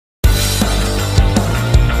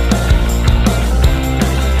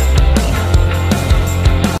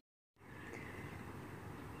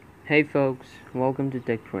Hey folks, welcome to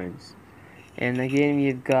Tech Friends. And again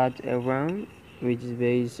we've got a ROM which is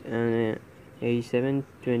based on A7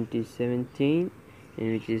 2017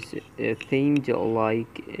 and which is themed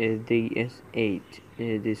like the S8.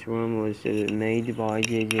 This ROM was made by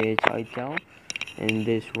jjjhitel, and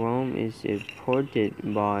this ROM is ported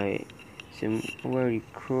by some very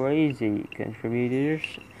crazy contributors,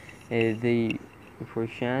 the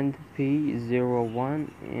Prashant P01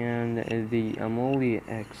 and the Amolia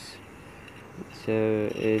X. So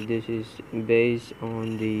this is based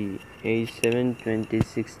on the A7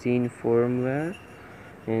 2016 firmware,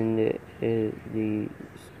 and the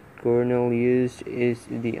kernel used is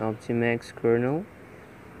the thnx kernel.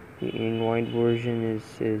 The invite version is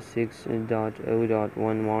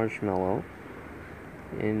 6.0.1 Marshmallow,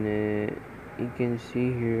 and you can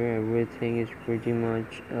see here everything is pretty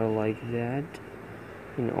much like that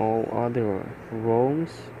in all other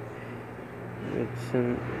ROMs.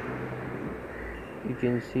 You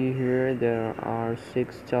can see here there are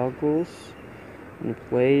 6 toggles in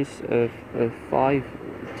place of 5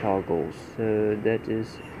 toggles, so that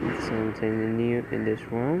is something new in this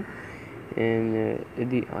ROM. And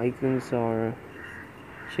the icons are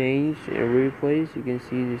changed and replaced. You can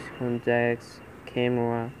see these contacts,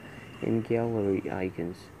 camera and gallery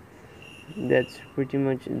icons. That's pretty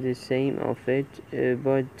much the same of it,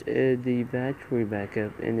 but the battery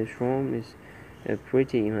backup in this ROM is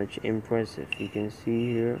pretty much impressive. You can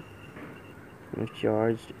see here I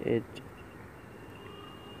charged it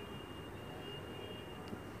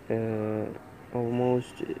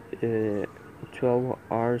almost 12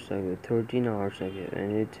 hours ago, 13 hours ago,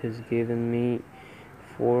 and it has given me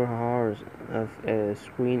 4 hours of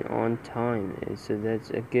screen on time, so that's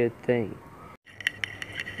a good thing.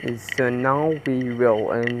 So now we will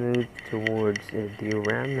move towards the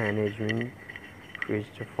RAM management.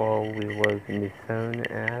 First of all, we will open the phone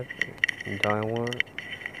app, dialer,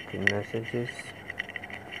 the messages,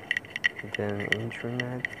 then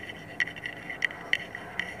internet.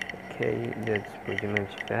 Okay, that's pretty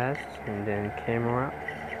much fast. And then camera.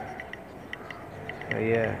 Oh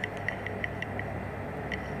yeah.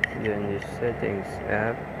 Then the settings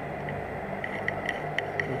app.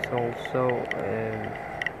 It's also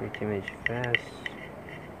pretty much fast.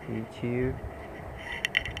 YouTube.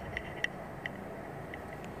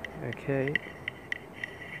 Okay.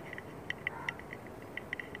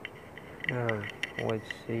 Let's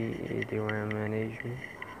see the RAM management.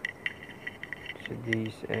 So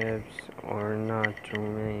these apps are not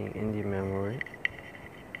remaining in the memory.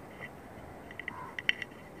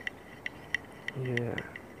 Yeah.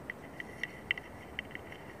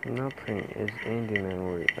 Nothing is in the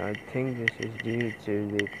memory. I think this is due to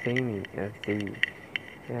the theming of the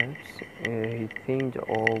apps. He themed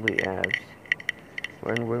all the apps.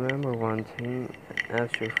 And remember one thing,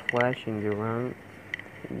 after flashing the ROM,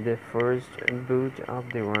 the first boot of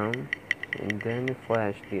the ROM and then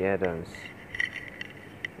flash the add-ons.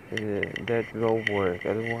 That will work,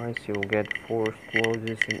 otherwise you'll get forced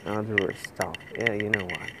closes and other stuff. Yeah, you know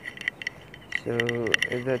what. So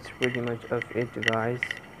that's pretty much of it, guys.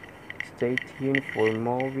 Stay tuned for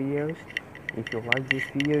more videos. If you like this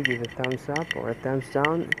video, give a thumbs up or a thumbs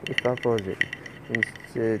down if I upload it. And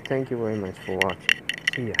thank you very much for watching.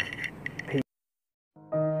 See ya.